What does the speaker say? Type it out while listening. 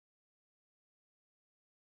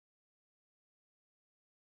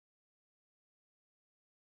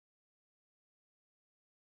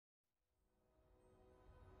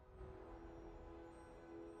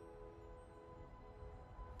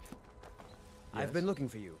I've been looking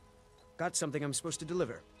for you. Got something I'm supposed to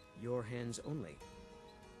deliver. Your hands only.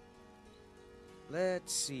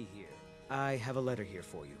 Let's see here. I have a letter here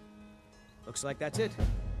for you. Looks like that's it.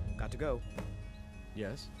 Got to go.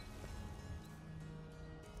 Yes?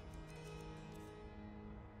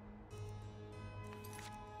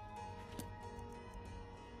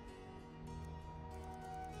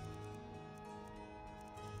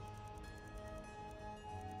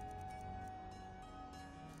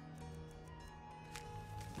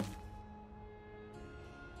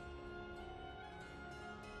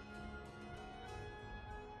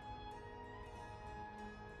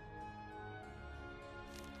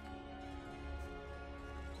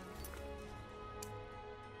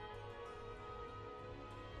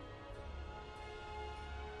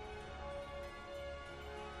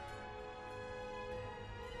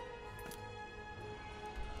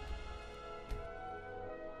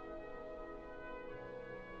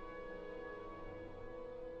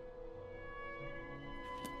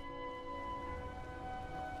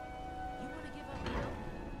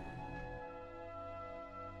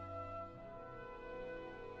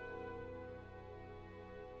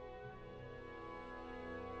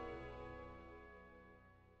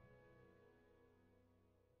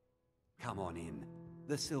 Come on in.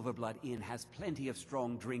 The Silverblood Inn has plenty of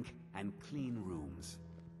strong drink and clean rooms.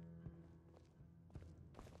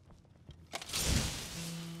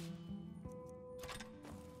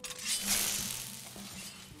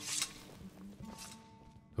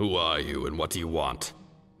 Who are you and what do you want?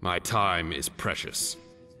 My time is precious.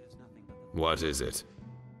 What is it?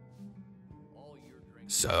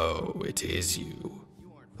 So, it is you.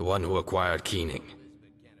 The one who acquired Keening.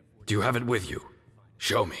 Do you have it with you?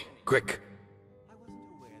 Show me, quick.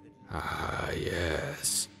 Ah,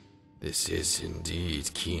 yes. This is indeed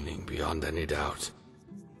Keening beyond any doubt.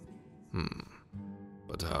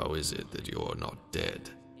 But how is it that you're not dead?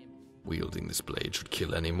 Wielding this blade should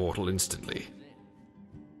kill any mortal instantly.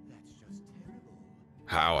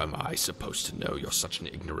 How am I supposed to know you're such an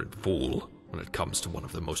ignorant fool when it comes to one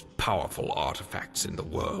of the most powerful artifacts in the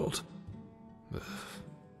world? Ugh.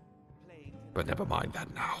 But never mind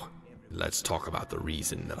that now. Let's talk about the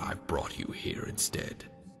reason that I've brought you here instead.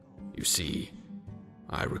 You see,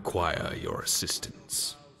 I require your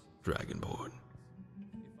assistance, Dragonborn.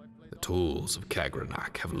 The tools of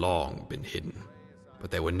Kagrenac have long been hidden,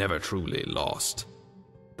 but they were never truly lost.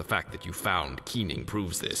 The fact that you found Keening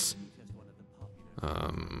proves this.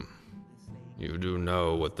 You do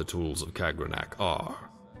know what the tools of Kagrenac are,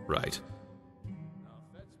 right?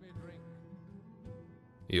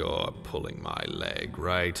 You're pulling my leg,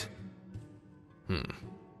 right?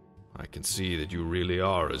 I can see that you really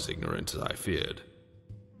are as ignorant as I feared.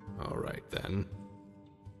 Alright then.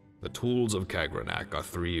 The tools of Kagrenac are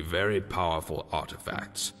 3 very powerful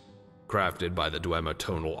artifacts, crafted by the Dwemer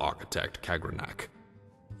tonal architect Kagrenac.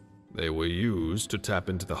 They were used to tap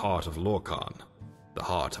into the heart of Lorkhan, the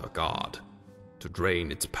heart of a god, to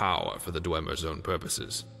drain its power for the Dwemer's own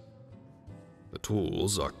purposes. The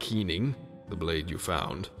tools are Keening, the blade you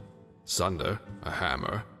found, Sunder, a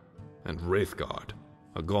hammer, and Wraithguard,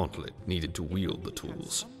 a gauntlet needed to wield the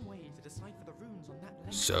tools.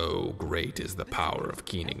 So great is the power of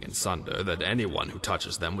Keening and Sunder that anyone who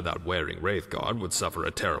touches them without wearing Wraithguard would suffer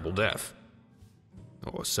a terrible death.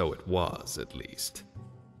 Or so it was, at least.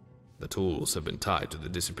 The tools have been tied to the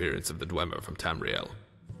disappearance of the Dwemer from Tamriel,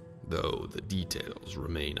 though the details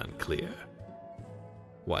remain unclear.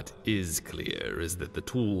 What is clear is that the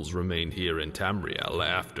tools remained here in Tamriel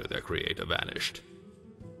after their creator vanished.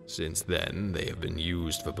 Since then, they have been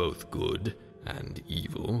used for both good and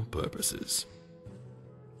evil purposes.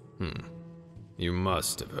 You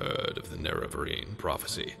must have heard of the Nerevarine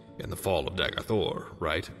prophecy and the fall of Daggerthor,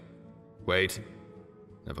 right? Wait.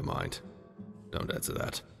 Never mind. Don't answer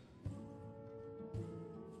that.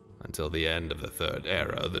 Until the end of the Third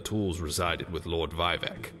Era, the tools resided with Lord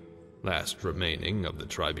Vivek, last remaining of the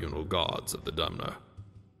tribunal gods of the Dumner.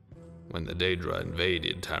 When the Daedra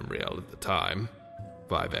invaded Tamriel at the time,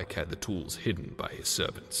 Vivek had the tools hidden by his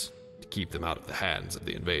servants to keep them out of the hands of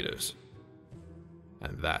the invaders.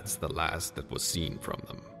 And that's the last that was seen from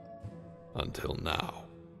them. Until now.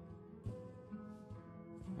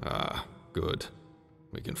 Ah, good.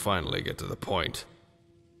 We can finally get to the point.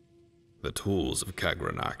 The tools of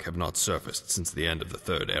Kagrenac have not surfaced since the end of the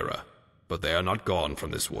Third Era, but they are not gone from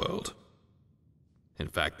this world. In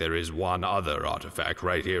fact, there is one other artifact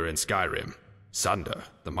right here in Skyrim. Sunder,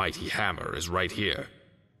 the mighty hammer, is right here.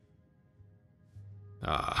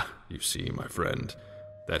 Ah, you see, my friend,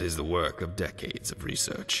 that is the work of decades of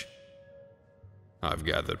research. I've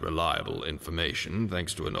gathered reliable information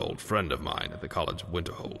thanks to an old friend of mine at the College of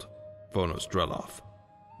Winterhold, Vonos Drelov.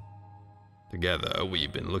 Together,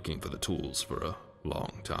 we've been looking for the tools for a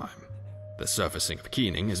long time. The surfacing of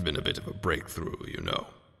Keening has been a bit of a breakthrough, you know.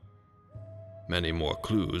 Many more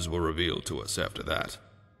clues were revealed to us after that.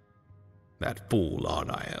 That fool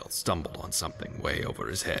Arniel stumbled on something way over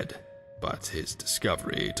his head, but his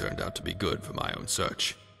discovery turned out to be good for my own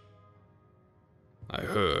search. I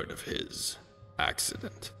heard of his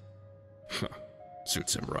accident.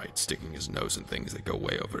 Suits him right, sticking his nose in things that go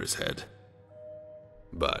way over his head.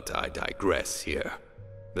 But I digress here.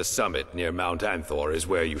 The summit near Mount Anthor is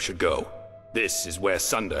where you should go. This is where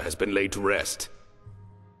Sunder has been laid to rest.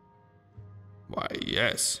 Why,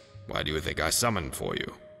 yes. Why do you think I summoned for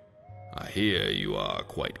you? I hear you are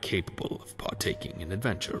quite capable of partaking in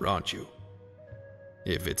adventure, aren't you?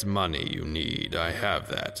 If it's money you need, I have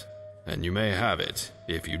that. And you may have it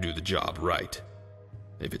if you do the job right.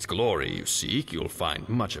 If it's glory you seek, you'll find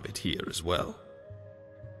much of it here as well.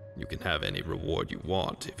 You can have any reward you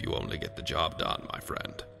want if you only get the job done, my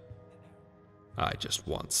friend. I just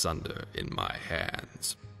want Sunder in my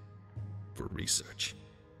hands. For research.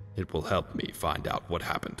 It will help me find out what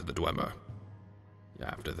happened to the Dwemer.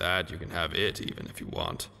 After that, you can have it even if you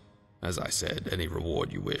want. As I said, any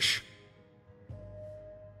reward you wish.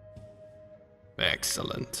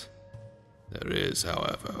 Excellent. There is,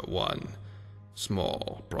 however, one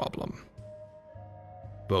small problem.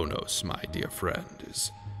 Vonos, my dear friend,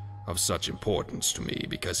 is of such importance to me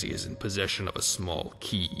because he is in possession of a small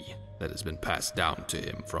key that has been passed down to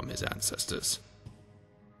him from his ancestors.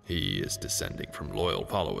 He is descending from loyal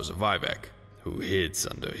followers of Vivek, who hid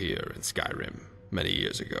Sunder here in Skyrim many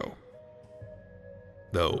years ago.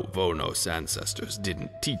 Though Vonos' ancestors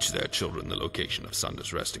didn't teach their children the location of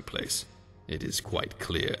Sunder's resting place, it is quite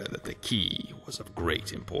clear that the key was of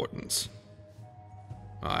great importance.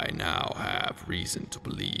 I now have reason to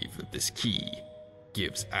believe that this key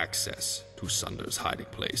gives access to Sunder's hiding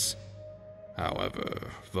place.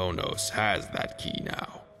 However, Vonos has that key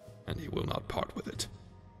now, and he will not part with it.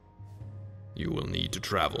 You will need to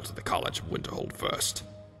travel to the College of Winterhold first,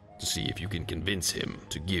 to see if you can convince him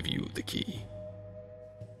to give you the key.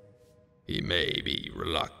 He may be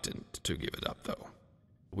reluctant to give it up, though.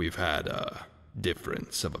 We've had a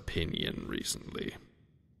difference of opinion recently.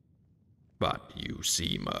 But you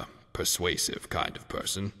seem a persuasive kind of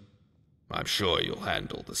person. I'm sure you'll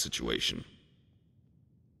handle the situation.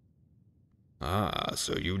 Ah,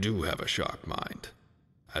 so you do have a sharp mind.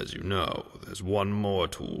 As you know, there's one more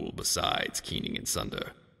tool besides Keening and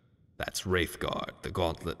Sunder. That's Wraithguard, the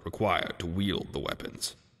gauntlet required to wield the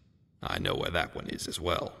weapons. I know where that one is as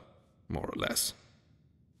well, more or less.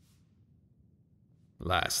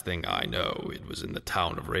 Last thing I know, it was in the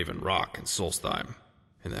town of Raven Rock in Solstheim,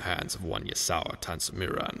 in the hands of one Yasawa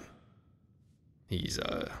Tansamiran. He's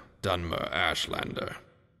a Dunmer Ashlander,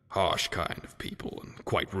 harsh kind of people, and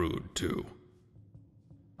quite rude too.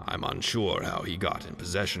 I'm unsure how he got in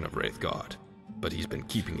possession of Wraithguard, but he's been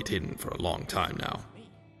keeping it hidden for a long time now.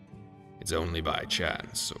 It's only by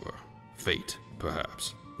chance, or fate,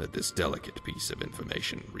 perhaps, that this delicate piece of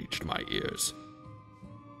information reached my ears.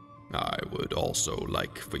 I would also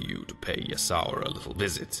like for you to pay Yasaur a little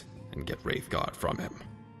visit and get Wraithguard from him,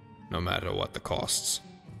 no matter what the costs.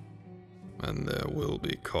 And there will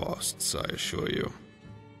be costs, I assure you.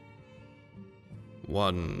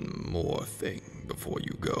 One more thing before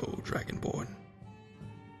you go, Dragonborn.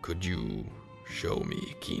 Could you show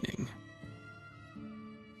me Keening?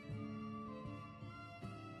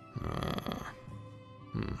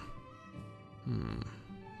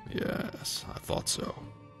 Yes, I thought so.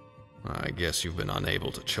 I guess you've been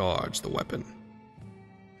unable to charge the weapon.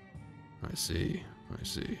 I see.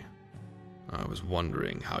 I was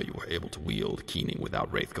wondering how you were able to wield Keening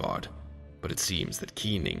without Wraithguard, but it seems that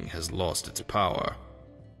Keening has lost its power.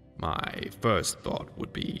 My first thought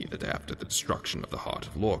would be that after the destruction of the Heart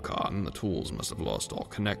of Lorkhan, the tools must have lost all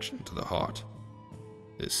connection to the heart.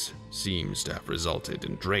 This seems to have resulted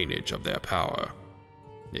in drainage of their power.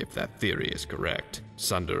 If that theory is correct,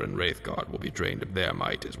 Sunder and Wraithguard will be drained of their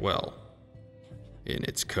might as well. In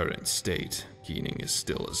its current state, Keening is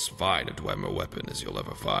still as fine a Dwemer weapon as you'll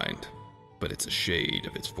ever find, but it's a shade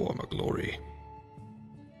of its former glory.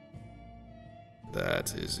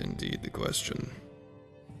 That is indeed the question.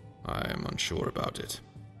 I am unsure about it,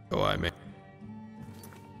 though I may...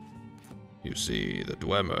 You see, the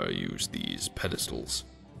Dwemer use these pedestals,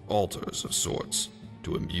 altars of sorts,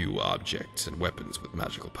 to imbue objects and weapons with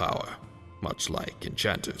magical power, much like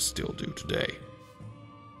enchanters still do today.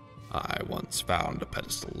 I once found a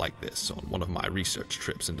pedestal like this on one of my research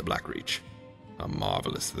trips into Blackreach. A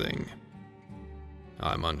marvelous thing.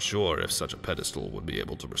 I'm unsure if such a pedestal would be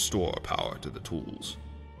able to restore power to the tools.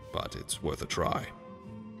 but it's worth a try.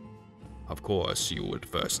 Of course, you would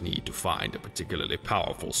first need to find a particularly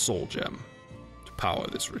powerful soul gem to power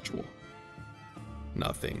this ritual.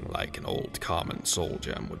 Nothing like an old common soul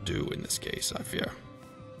gem would do in this case, I fear.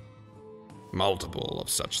 Multiple of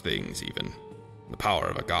such things, even. The power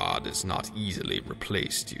of a god is not easily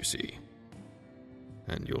replaced, you see.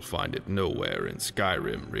 And you'll find it nowhere in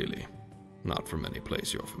Skyrim, really. Not from any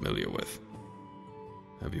place you're familiar with.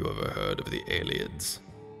 Have you ever heard of the Ayleids?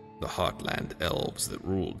 The Heartland elves that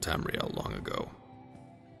ruled Tamriel long ago?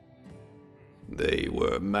 They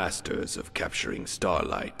were masters of capturing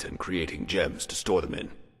starlight and creating gems to store them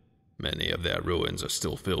in. Many of their ruins are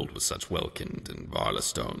still filled with such Welkind and Varla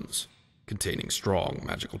stones, containing strong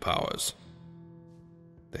magical powers.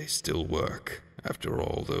 They still work after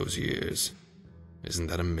all those years. Isn't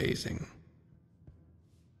that amazing?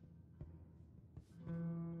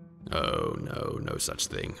 Oh, no such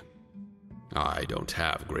thing. I don't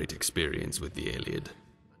have great experience with the Ayleid,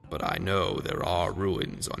 but I know there are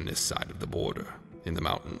ruins on this side of the border, in the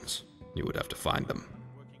mountains. You would have to find them,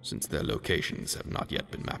 since their locations have not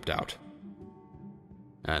yet been mapped out.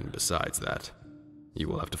 And besides that, you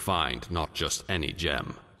will have to find not just any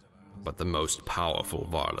gem, but the most powerful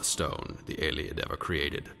Varla stone the Ayleid ever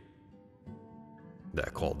created.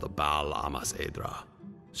 They're called the Bal Amas Edra,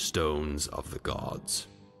 Stones of the Gods,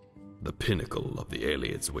 the pinnacle of the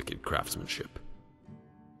Ayleid's wicked craftsmanship.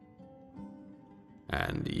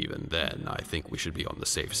 And even then, I think we should be on the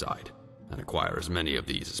safe side and acquire as many of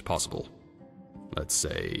these as possible. Let's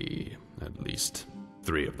say at least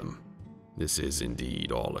 3 of them. This is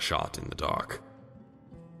indeed all a shot in the dark.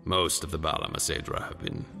 Most of the Bal Amas Edra have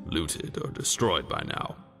been looted or destroyed by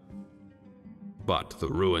now. But the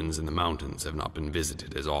ruins in the mountains have not been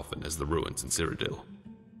visited as often as the ruins in Cyrodiil.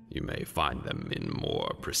 You may find them in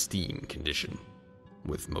more pristine condition,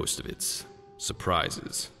 with most of its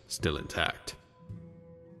surprises still intact.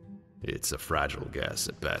 It's a fragile guess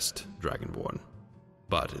at best, Dragonborn,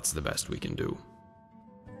 but it's the best we can do.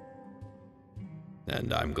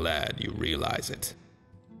 And I'm glad you realize it.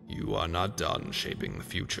 You are not done shaping the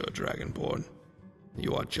future, Dragonborn.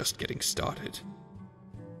 You are just getting started.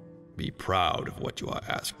 Be proud of what you are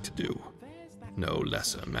asked to do. No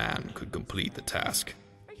lesser man could complete the task.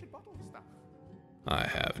 I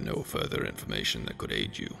have no further information that could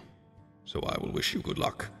aid you, so I will wish you good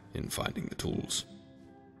luck in finding the tools.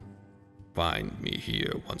 Find me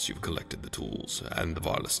here once you've collected the tools and the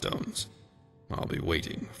Varla stones. I'll be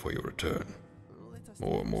waiting for your return.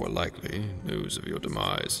 Or more likely, news of your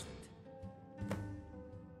demise.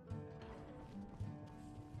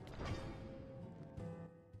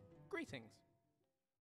 Greetings.